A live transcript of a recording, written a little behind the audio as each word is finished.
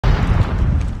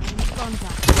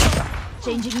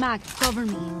Changing mag. Cover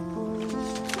me.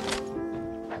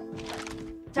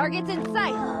 Target's in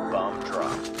sight. Bomb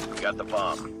dropped. We got the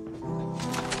bomb.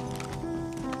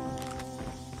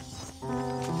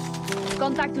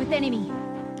 Contact with enemy.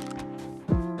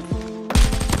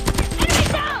 Enemy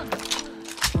down!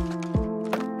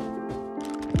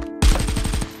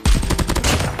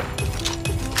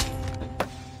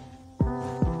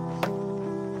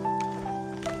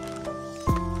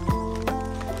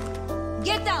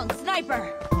 Get down,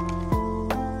 sniper!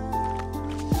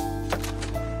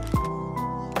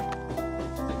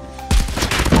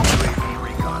 UAV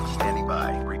recon standing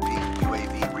by. Repeat,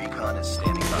 UAV recon is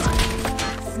standing by.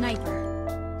 Sniper.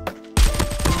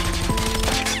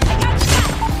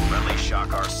 Friendly shock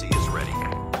RC is ready.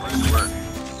 Nice work.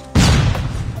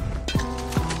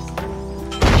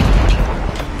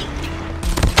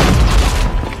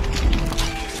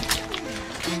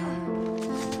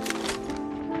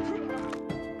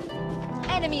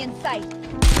 Enemy in sight.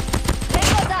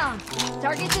 Tango down.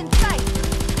 Target's in sight.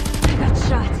 I got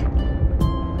shot.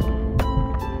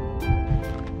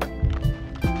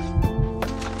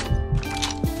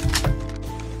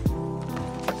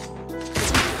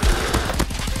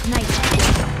 Nice.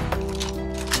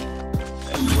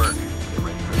 Nice work. Get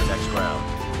ready for the next round.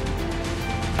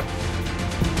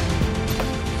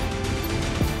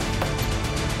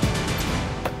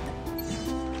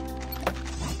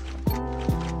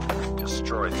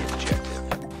 Destroy the objective.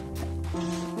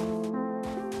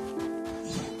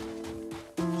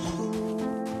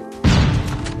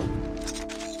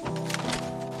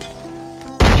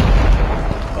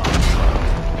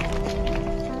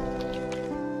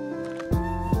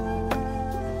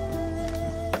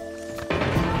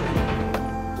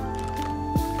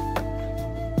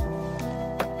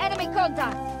 Enemy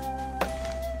contact.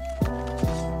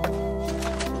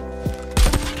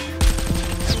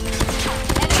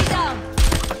 Enemy down.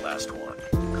 Last one.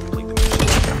 Complete the mission.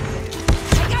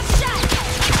 I got shot.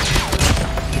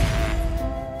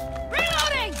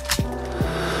 Reloading.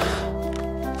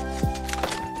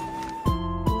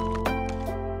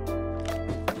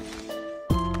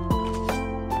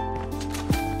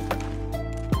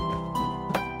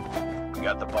 We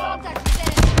got the bomb. Contact with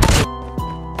enemy.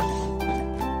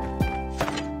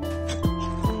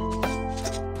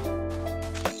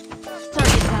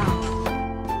 Target down.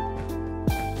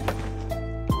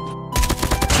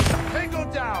 Tango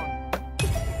down!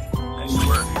 Nice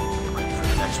work. Get ready for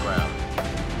the next round.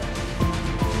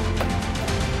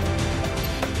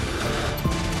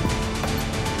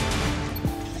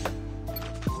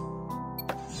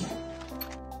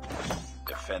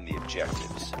 Defend the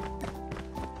objectives.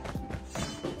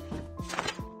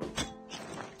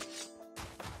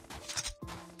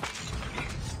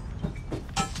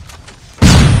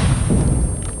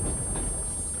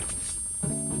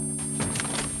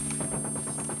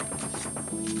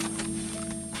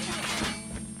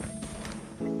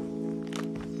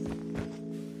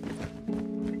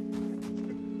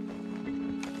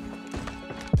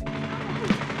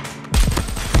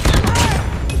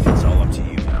 It's all up to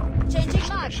you now. Changing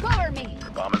mag. Cover me.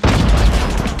 Bomb is online.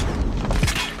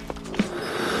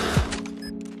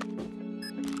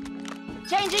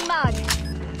 Changing mag.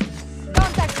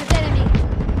 Contact with enemy.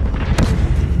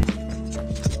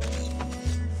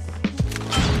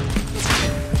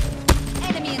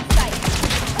 Enemy in sight.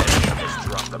 Enemy just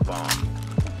dropped the bomb.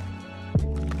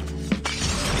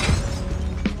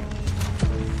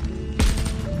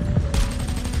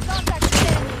 Contact with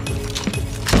enemy.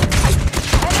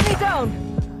 Enemy down.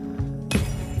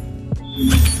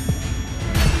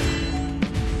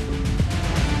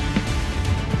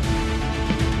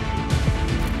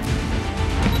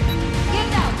 Get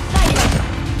down, sniper.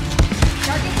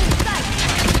 Target in sight.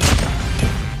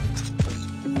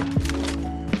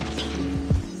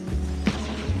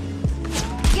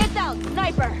 Get down,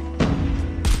 sniper.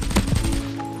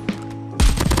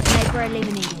 Sniper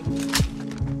eliminated.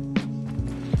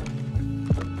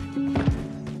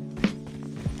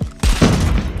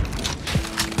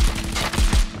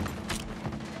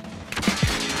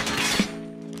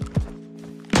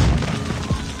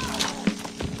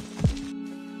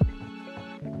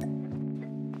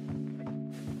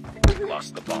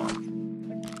 Lost the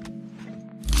bomb.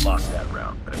 Lost that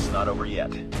round, but it's not over yet.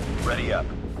 Ready up.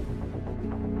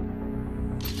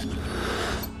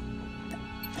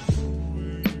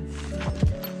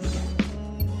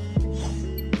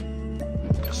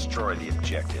 Destroy the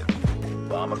objective.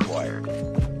 Bomb acquired.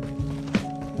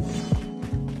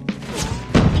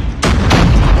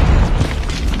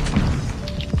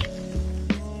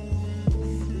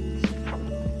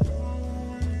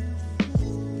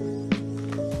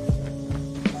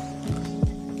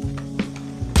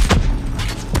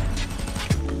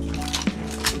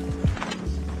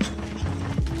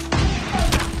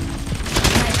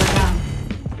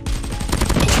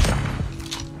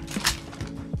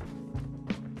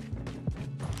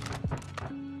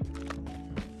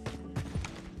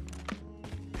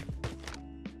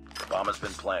 Bomb has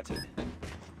been planted.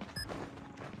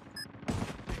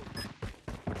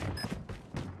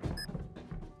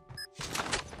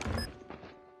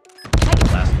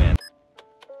 Last man.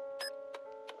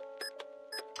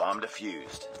 Bomb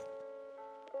defused.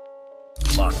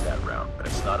 Lost that round, but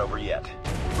it's not over yet.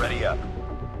 Ready up.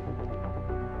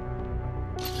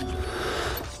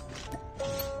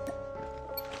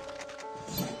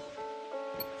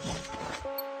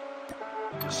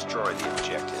 Destroy the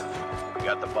objective. We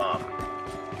got the bomb.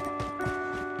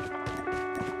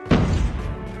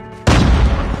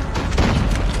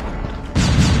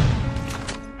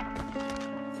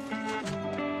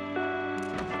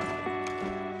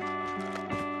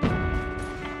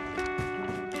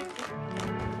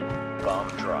 Bomb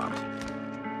dropped.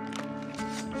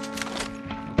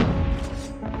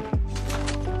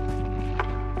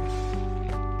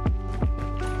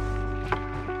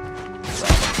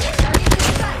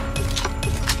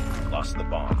 Lost the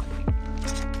bomb.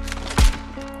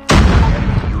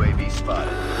 Enemy UAV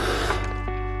spotted.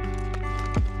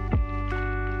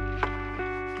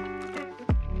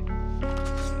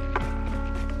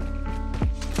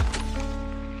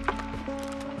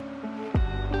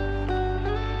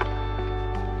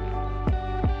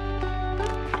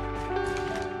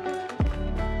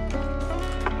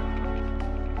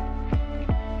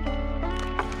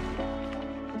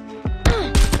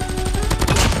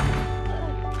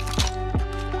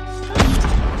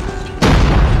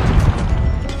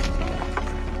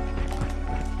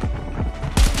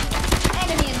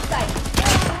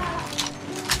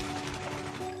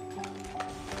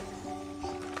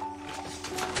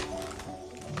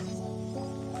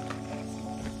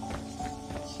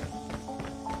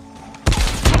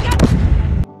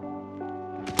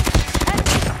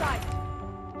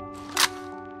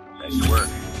 Nice work.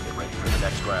 Get ready for the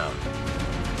next round.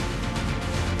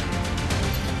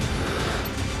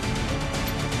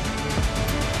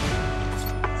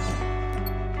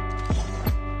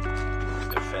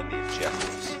 Defend the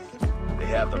objectives. They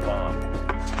have the bomb.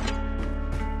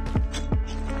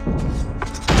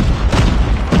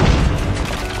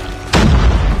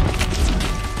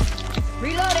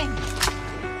 Reloading.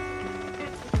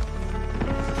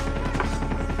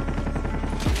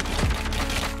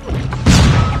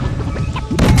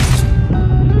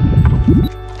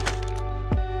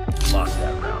 Lost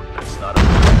that round, but it's not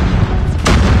over.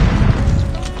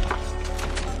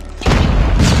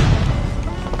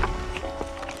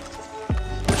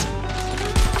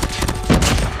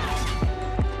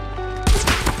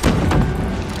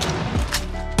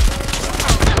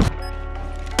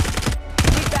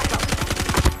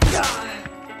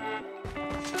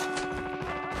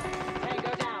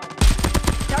 Tango down.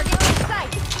 Target in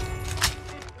sight.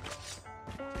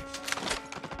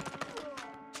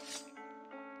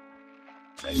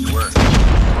 Nice work.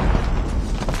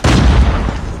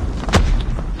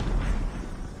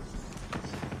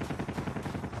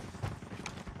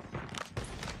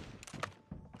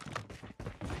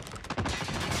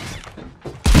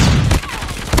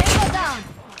 Tango down.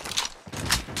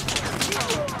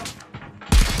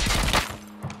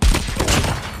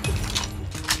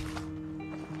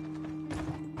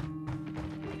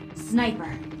 Sniper.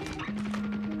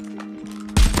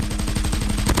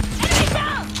 Enemy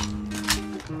down!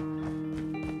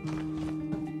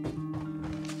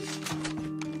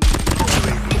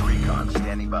 UAV recon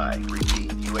standing by.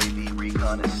 Repeat, UAV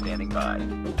recon is standing by.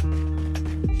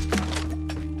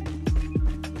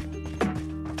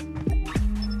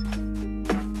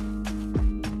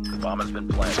 The bomb has been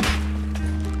planted.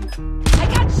 I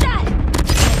got shot!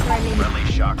 Friendly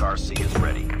Shock RC is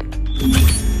ready.